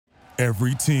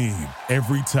Every team,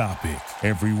 every topic,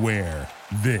 everywhere.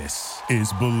 This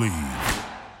is Believe.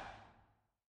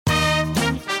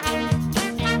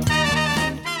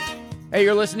 Hey,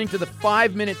 you're listening to the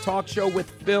 5-Minute Talk Show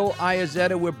with Phil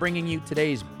Iazetta. We're bringing you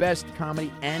today's best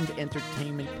comedy and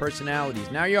entertainment personalities.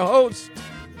 Now your host,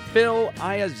 Phil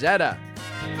Iazetta.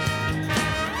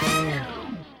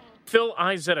 Phil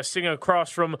Iazetta sitting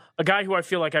across from a guy who I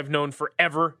feel like I've known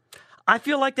forever. I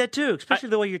feel like that too, especially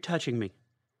the way you're touching me.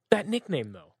 That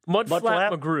nickname, though.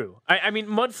 Mudflap McGrew. I mean,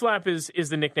 Mudflap is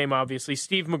the nickname, obviously.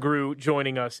 Steve McGrew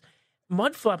joining us.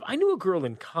 Mudflap, I knew a girl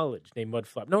in college named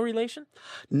Mudflap. No relation?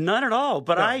 None at all,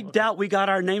 but No. I doubt we got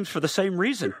our names for the same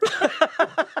reason.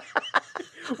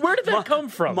 Where did that come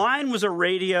from? Mine was a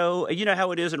radio. You know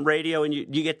how it is in radio, and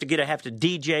you have to have to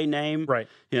DJ name, Right.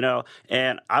 You know.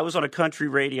 And I was on a country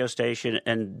radio station,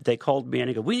 and they called me and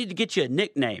they go, "We need to get you a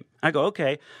nickname." I go,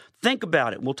 "Okay, think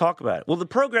about it. We'll talk about it." Well, the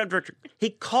program director, he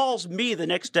calls me the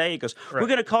next day. He goes, "We're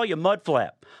going to call you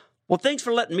Mudflap." Well, thanks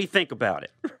for letting me think about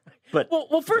it. But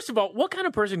Well, first of all, what kind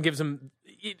of person gives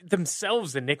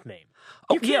themselves a nickname?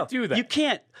 You can't do that. You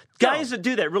can't. Guys that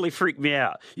do that really freak me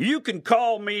out. You can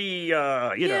call me, you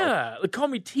know. Yeah, like, call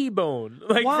me T-Bone,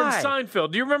 like Why? from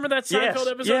Seinfeld. Do you remember that Seinfeld Yes,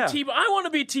 episode? yeah. T-Bone. I want to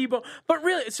be T-Bone. But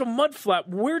really, so Mudflap,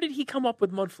 where did he come up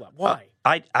with Mudflap? Why?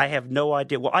 I have no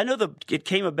idea. Well, I know it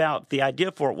came about, the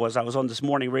idea for it was I was on this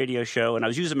morning radio show, and I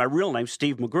was using my real name,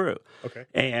 Steve McGrew. Okay.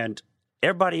 And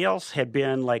everybody else had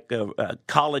been like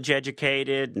college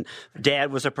educated, and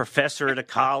Dad was a professor at a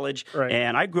college, Right.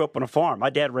 and I grew up on a farm.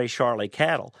 My dad raised Charolais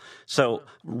cattle. So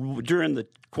during the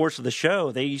course of the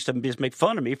show, they used to just make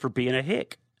fun of me for being a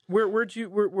hick. Where was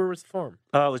the farm?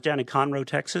 I was down in Conroe,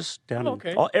 Texas.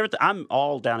 Okay. I'm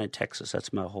all down in Texas.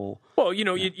 That's my whole... Well, you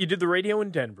know, you did the radio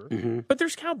in Denver, but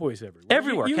there's cowboys everywhere.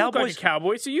 Everywhere. You look like Cowboys- a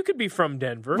cowboy, so you could be from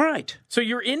Denver, Right. So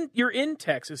you're in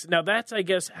Texas. Now that's, I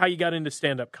guess, how you got into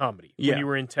stand-up comedy. Yeah. When you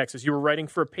were in Texas, you were writing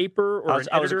for a paper or I an was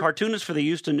a editor? cartoonist for the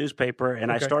Houston newspaper,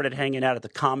 and I Okay. started hanging out at the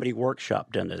Comedy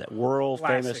Workshop down there, that world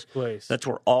Classic famous place. That's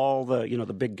where all the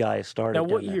the big guys started. Now,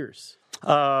 what down there. years?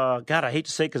 God, I hate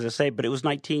to say but it was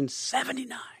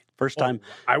 1979. First time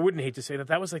I wouldn't hate to say that.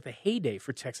 That was like the heyday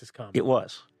for Texas comedy. it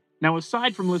was. Now,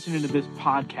 aside from listening to this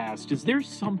podcast, is there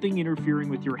something interfering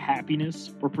with your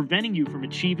happiness or preventing you from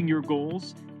achieving your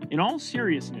goals? In all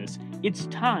seriousness, it's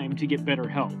time to get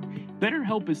BetterHelp.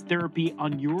 BetterHelp is therapy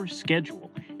on your schedule.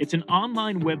 It's an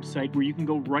online website where you can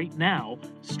go right now,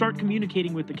 start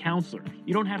communicating with the counselor.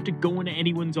 You don't have to go into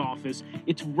anyone's office.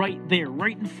 It's right there,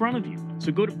 right in front of you.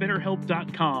 So go to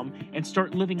BetterHelp.com and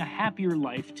start living a happier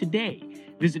life today.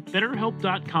 Visit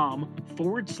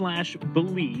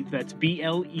BetterHelp.com/believe, that's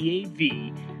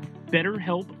BLEAV,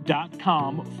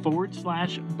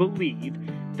 BetterHelp.com/believe,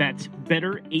 that's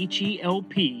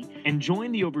BetterHelp, and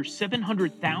join the over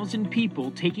 700,000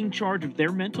 people taking charge of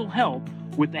their mental health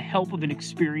with the help of an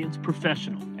experienced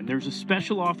professional. And there's a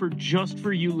special offer just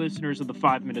for you listeners of the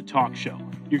 5-Minute Talk Show.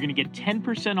 You're going to get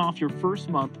 10% off your first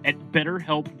month at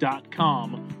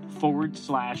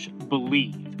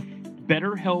BetterHelp.com/believe.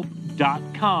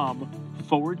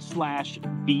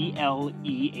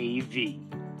 BetterHelp.com/BLEAV.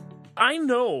 I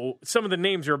know some of the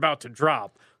names you're about to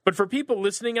drop, but for people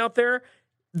listening out there,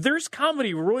 there's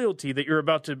comedy royalty that you're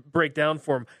about to break down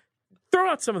for them. Throw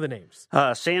out some of the names.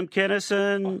 Sam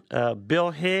Kinison,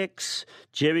 Bill Hicks,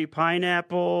 Jimmy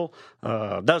Pineapple.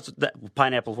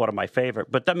 Pineapple's one of my favorite.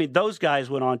 But I mean, those guys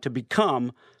went on to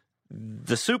become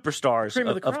the superstars Cream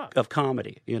of the crop. of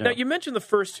comedy. Now, you mentioned the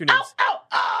first two names.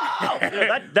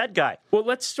 that guy. Well,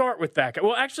 let's start with that guy.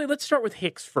 Well, actually, let's start with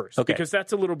Hicks first, Okay. because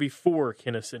that's a little before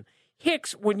Kinison.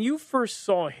 Hicks, when you first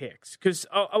saw Hicks, because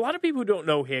a lot of people who don't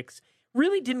know Hicks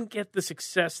really didn't get the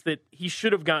success that he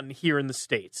should have gotten here in the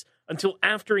States until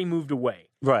after he moved away.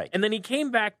 Right. And then he came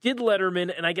back, did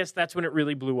Letterman, and I guess that's when it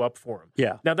really blew up for him.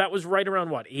 Yeah. Now, that was right around,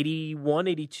 what, 81,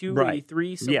 82, Right.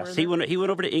 83? somewhere Yes, in there? he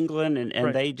went over to England, and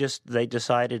Right. they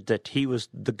decided that he was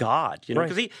the god, Right.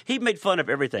 because he made fun of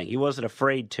everything. He wasn't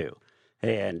afraid to,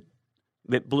 and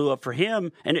it blew up for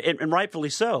him, and rightfully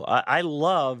so. I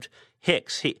loved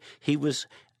Hicks. He was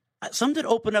something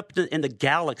opened up in the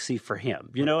galaxy for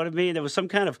him. You know what I mean? There was some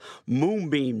kind of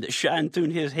moonbeam that shined through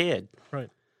his head. Right.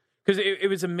 Because it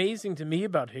was amazing to me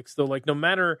about Hicks, though. Like, no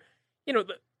matter,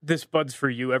 this Bud's for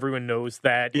you. Everyone knows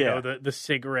that. You Yeah. know, the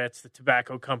cigarettes, the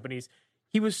tobacco companies.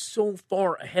 He was so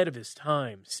far ahead of his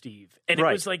time, Steve. And it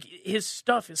Right. was like his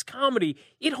stuff, his comedy,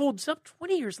 it holds up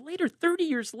 20 years later, 30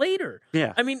 years later.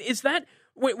 Yeah. I mean, is that,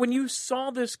 when you saw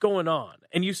this going on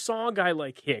and you saw a guy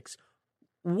like Hicks,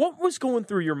 what was going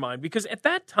through your mind? Because at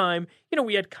that time,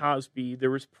 we had Cosby,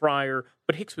 there was Pryor,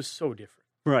 but Hicks was so different.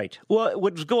 Right. Well,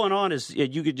 what was going on is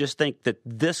you could just think that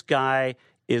this guy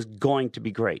is going to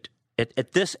be great.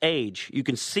 At this age, you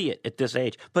can see it at this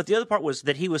age. But the other part was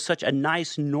that he was such a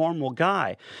nice, normal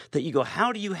guy that you go,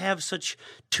 how do you have such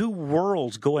two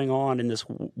worlds going on in this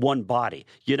one body?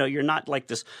 You know, you're not like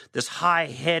this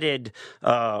high-headed,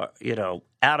 out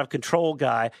of control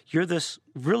guy. You're this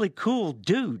really cool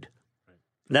dude.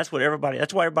 And that's why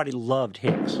everybody loved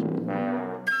Hicks.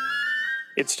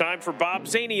 It's time for Bob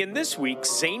Zaney in this week's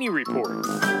Zaney Report.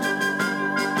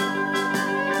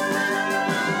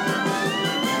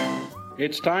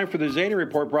 It's time for the Zaney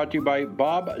Report, brought to you by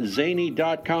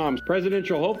BobZaney.com.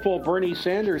 Presidential hopeful Bernie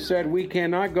Sanders said we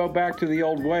cannot go back to the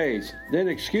old ways, then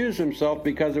excused himself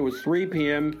because it was 3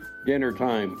 p.m. dinner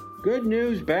time. Good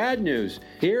news, bad news.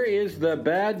 Here is the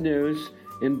bad news.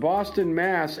 In Boston,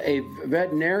 Mass., a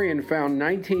veterinarian found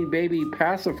 19 baby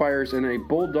pacifiers in a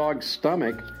bulldog's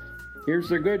stomach. Here's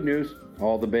the good news.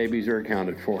 All the babies are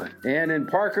accounted for. And in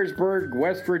Parkersburg,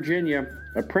 West Virginia,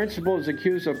 a principal is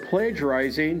accused of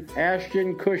plagiarizing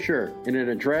Ashton Kutcher in an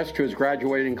address to his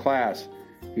graduating class.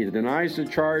 He denies the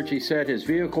charge. He said his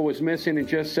vehicle was missing and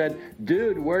just said,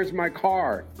 "Dude, where's my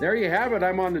car?" There you have it.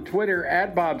 I'm on the Twitter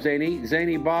at Bob Zaney,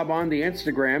 Zaney Bob on the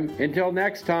Instagram. Until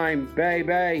next time,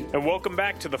 bay. And welcome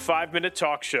back to the 5-Minute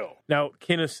Talk Show. Now,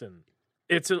 Kinnison,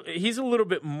 he's a little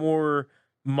bit more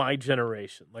my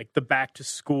generation, like the back to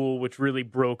school, which really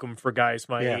broke him for guys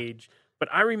my age. But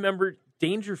I remember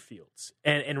Dangerfields,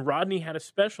 and Rodney had a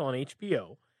special on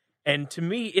HBO. And to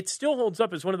me, it still holds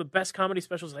up as one of the best comedy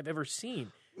specials I've ever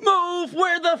seen. Move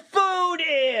where the food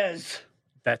is!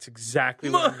 That's exactly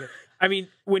what I'm getting. I mean,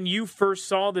 when you first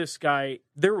saw this guy,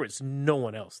 there was no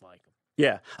one else like him.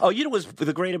 Yeah. Oh, you know what's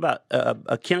the great about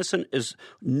Kinnison is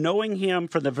knowing him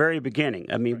from the very beginning.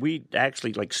 I mean, we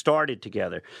actually started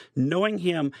together. Knowing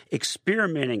him,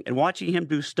 experimenting, and watching him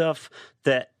do stuff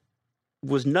that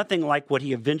was nothing like what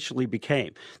he eventually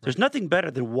became. There's nothing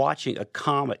better than watching a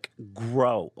comic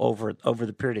grow over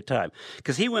the period of time,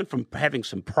 because he went from having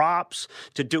some props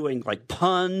to doing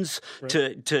puns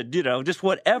to just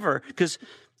whatever. Because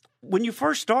when you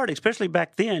first started, especially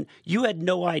back then, you had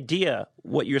no idea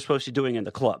what you were supposed to be doing in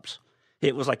the clubs.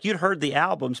 It was like you'd heard the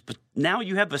albums, but now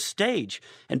you have a stage,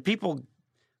 and people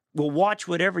will watch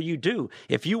whatever you do.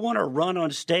 If you want to run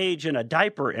on stage in a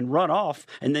diaper and run off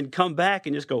and then come back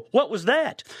and just go, "What was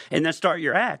that?" and then start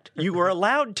your act, you were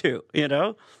allowed to,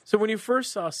 So when you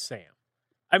first saw Sam,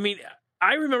 I mean,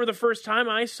 I remember the first time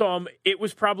I saw him, it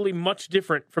was probably much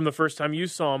different from the first time you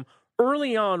saw him.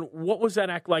 Early on, what was that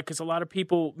act like? Because a lot of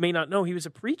people may not know he was a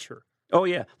preacher. Oh,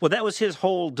 yeah. Well, that was his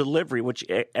whole delivery, which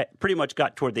pretty much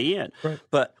got toward the end. Right.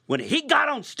 But when he got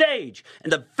on stage,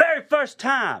 and the very first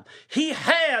time he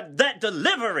had that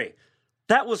delivery,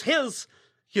 that was his,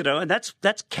 and that's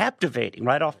captivating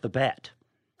right off the bat.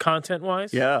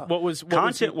 Content-wise? Yeah.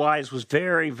 Content-wise was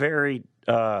very, very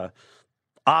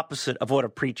opposite of what a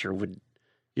preacher would,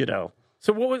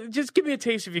 So just give me a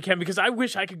taste if you can, because I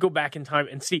wish I could go back in time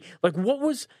and see,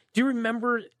 do you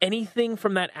remember anything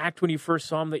from that act when you first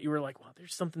saw him that you were like, wow,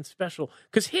 there's something special?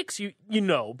 Because Hicks,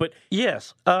 but...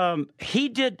 Yes. He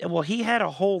did, he had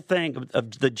a whole thing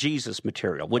of the Jesus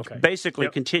material, which basically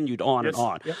continued on and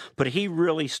on. Yep. But he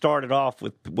really started off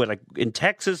with in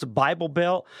Texas, the Bible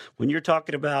Belt, when you're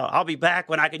talking about, I'll be back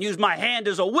when I can use my hand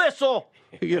as a whistle,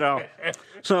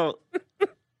 So...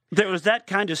 There was that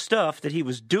kind of stuff that he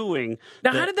was doing.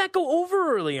 Now, how did that go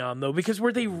over early on, though? Because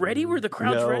were they ready? Were the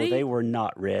crowds ready? No, they were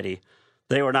not ready.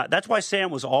 They were not. That's why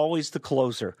Sam was always the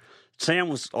closer. Sam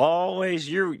was always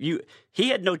he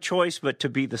had no choice but to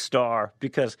be the star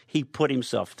because he put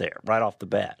himself there right off the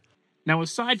bat. Now,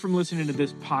 aside from listening to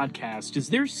this podcast, is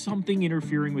there something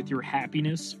interfering with your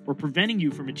happiness or preventing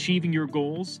you from achieving your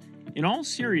goals? In all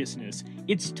seriousness,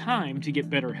 it's time to get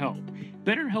BetterHelp.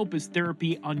 BetterHelp is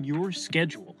therapy on your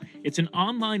schedule. It's an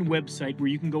online website where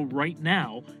you can go right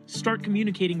now, start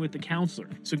communicating with the counselor.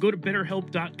 So go to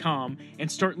BetterHelp.com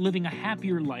and start living a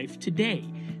happier life today.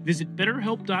 Visit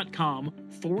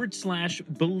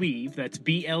BetterHelp.com/Believe, that's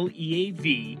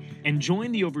BLEAV, and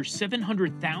join the over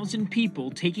 700,000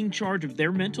 people taking charge of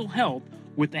their mental health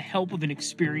with the help of an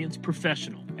experienced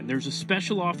professional. And there's a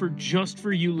special offer just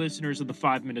for you listeners of the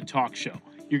 5-Minute Talk Show.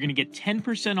 You're going to get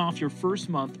 10% off your first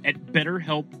month at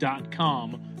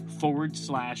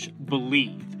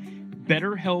BetterHelp.com/Believe.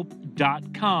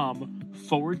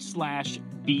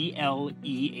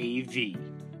 BetterHelp.com/BLEAV.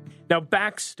 Now,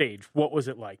 backstage, what was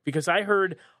it like? Because I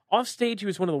heard off stage he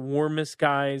was one of the warmest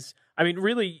guys. I mean,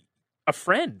 really a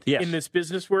friend in this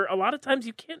business where a lot of times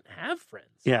you can't have friends.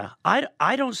 Yeah, I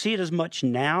don't see it as much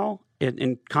now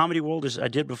in comedy world as I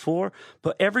did before,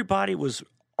 but everybody was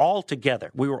all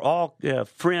together. We were all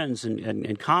friends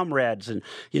and comrades. And,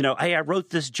 hey, I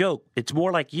wrote this joke. It's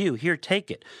more like you. Here,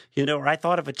 take it. Or I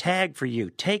thought of a tag for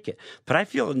you. Take it. But I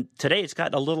feel today it's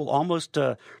gotten a little almost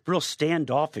real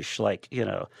standoffish, like,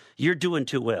 you're doing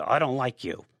too well. I don't like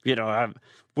you.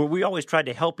 Where we always tried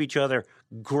to help each other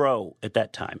grow at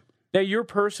that time. Now, your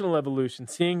personal evolution,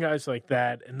 seeing guys like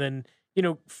that, and then,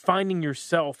 finding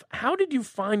yourself. How did you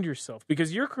find yourself?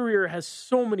 Because your career has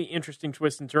so many interesting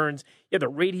twists and turns. You had the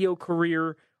radio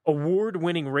career,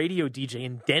 award-winning radio DJ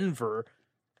in Denver,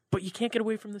 but you can't get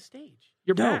away from the stage.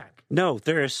 You're back. No,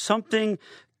 there is something.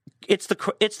 It's the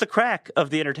crack of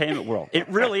the entertainment world. It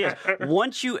really is.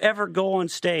 Once you ever go on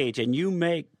stage and you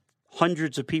make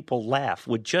hundreds of people laugh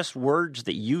with just words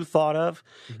that you thought of.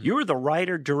 Mm-hmm. You're the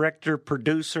writer, director,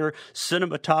 producer,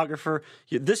 cinematographer.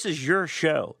 This is your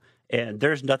show, and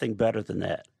there's nothing better than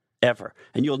that, ever.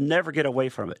 And you'll never get away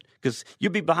from it because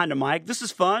you'll be behind a mic. This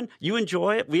is fun. You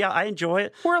enjoy it. I enjoy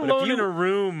it. We're alone in a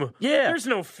room. Yeah. There's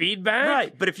no feedback.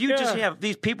 Right. But if you just have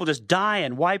these people just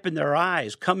dying, wiping their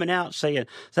eyes, coming out saying,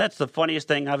 that's the funniest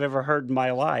thing I've ever heard in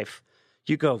my life,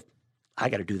 you go, I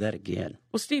got to do that again.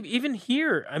 Well, Steve, even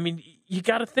here, I mean, you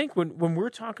got to think when we're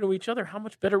talking to each other, how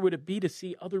much better would it be to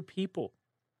see other people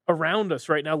around us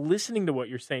right now listening to what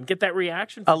you're saying? Get that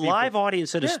reaction from people. Live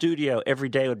audience at a studio every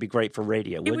day would be great for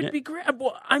radio, wouldn't it? It would be great.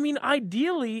 Well, I mean,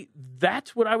 ideally,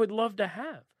 that's what I would love to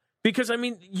have. Because, I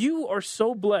mean, you are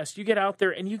so blessed. You get out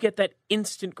there and you get that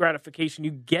instant gratification.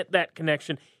 You get that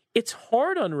connection. It's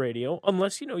hard on radio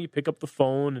unless, you pick up the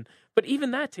phone. But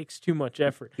even that takes too much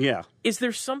effort. Yeah. Is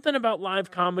there something about live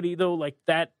comedy, though, like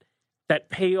that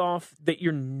payoff that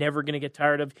you're never going to get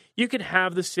tired of? You could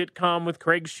have the sitcom with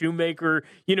Craig Shoemaker.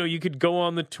 You could go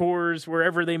on the tours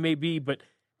wherever they may be. But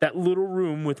that little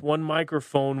room with one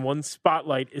microphone, one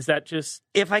spotlight, is that just...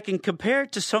 If I can compare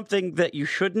it to something that you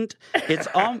shouldn't, it's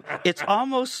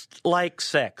almost like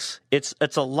sex. It's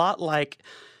a lot like...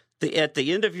 At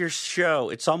the end of your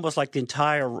show, it's almost like the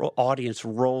entire audience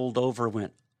rolled over and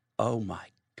went, oh, my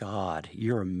God,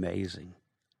 you're amazing.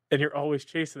 And you're always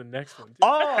chasing the next one.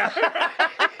 Oh!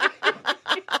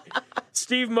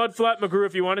 Steve Mudflat McGrew,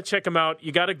 if you want to check him out,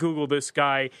 you got to Google this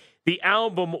guy. The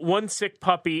album, One Sick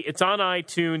Puppy, it's on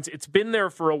iTunes. It's been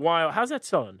there for a while. How's that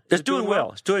selling? It's doing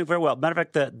well. It's doing very well. Matter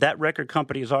of fact, that record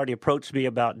company has already approached me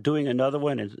about doing another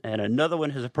one, and another one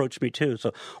has approached me too.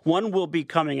 So one will be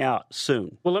coming out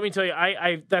soon. Well, let me tell you,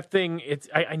 that thing,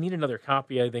 I need another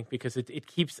copy, I think, because it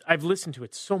keeps, I've listened to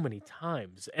it so many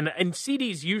times. And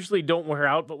CDs usually don't wear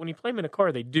out, but when you play them in a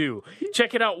car, they do.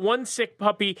 Check it out, One Sick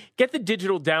Puppy. Get the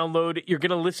digital download. You're going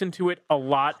to listen to it a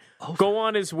lot. Go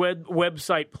on his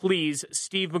website, please,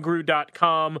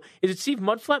 SteveMcGrew.com. Is it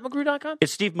SteveMudflatMcGrew.com?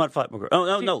 It's Steve Mudflat McGrew.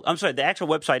 Oh, no, I'm sorry. The actual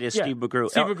website is Steve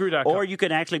McGrew. SteveMcGrew.com. Or you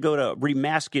can actually go to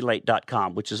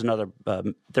Remasculate.com, which is another,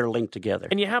 they're linked together.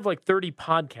 And you have like 30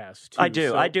 podcasts, too. I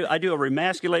do. I do a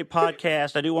Remasculate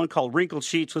podcast. I do one called Wrinkled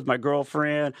Sheets with my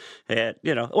girlfriend. And,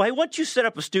 hey, once you set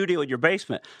up a studio in your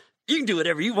basement, you can do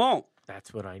whatever you want.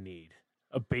 That's what I need.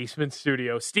 A basement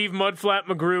studio. Steve Mudflat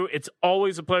McGrew, it's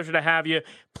always a pleasure to have you.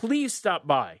 Please stop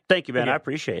by. Thank you, man. I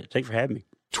appreciate it. Thanks for having me.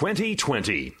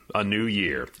 2020, a new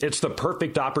year. It's the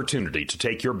perfect opportunity to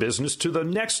take your business to the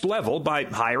next level by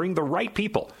hiring the right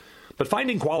people. But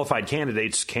finding qualified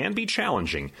candidates can be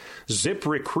challenging.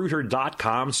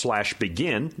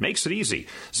 ZipRecruiter.com/begin makes it easy.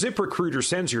 ZipRecruiter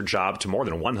sends your job to more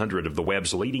than 100 of the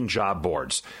web's leading job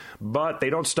boards. But they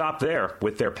don't stop there.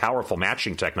 With their powerful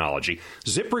matching technology,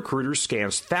 ZipRecruiter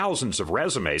scans thousands of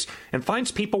resumes and finds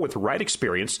people with the right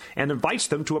experience and invites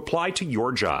them to apply to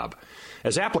your job.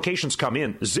 As applications come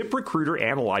in, ZipRecruiter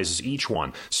analyzes each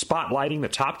one, spotlighting the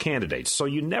top candidates so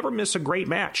you never miss a great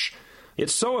match.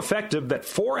 It's so effective that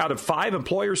 4 out of 5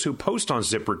 employers who post on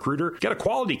ZipRecruiter get a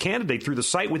quality candidate through the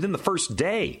site within the first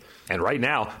day. And right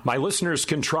now, my listeners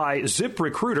can try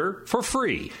ZipRecruiter for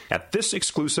free at this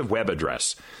exclusive web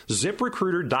address,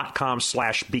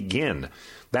 ZipRecruiter.com/begin.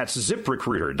 That's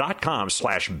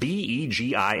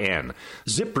ZipRecruiter.com/BEGIN.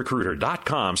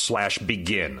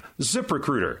 ZipRecruiter.com/begin.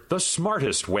 ZipRecruiter, the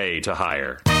smartest way to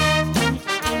hire.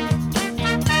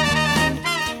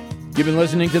 You've been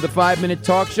listening to the 5-Minute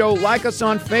Talk Show. Like us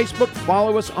on Facebook,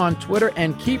 follow us on Twitter,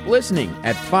 and keep listening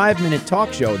at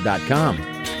 5minutetalkshow.com.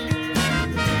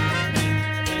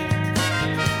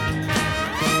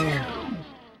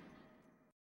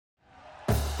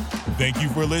 Thank you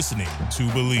for listening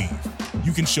to Believe.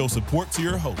 You can show support to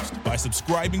your host by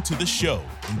subscribing to the show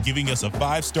and giving us a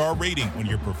 5-star rating on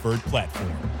your preferred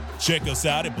platform. Check us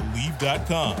out at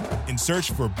Believe.com and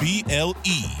search for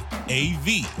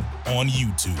BLEAV on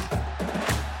YouTube.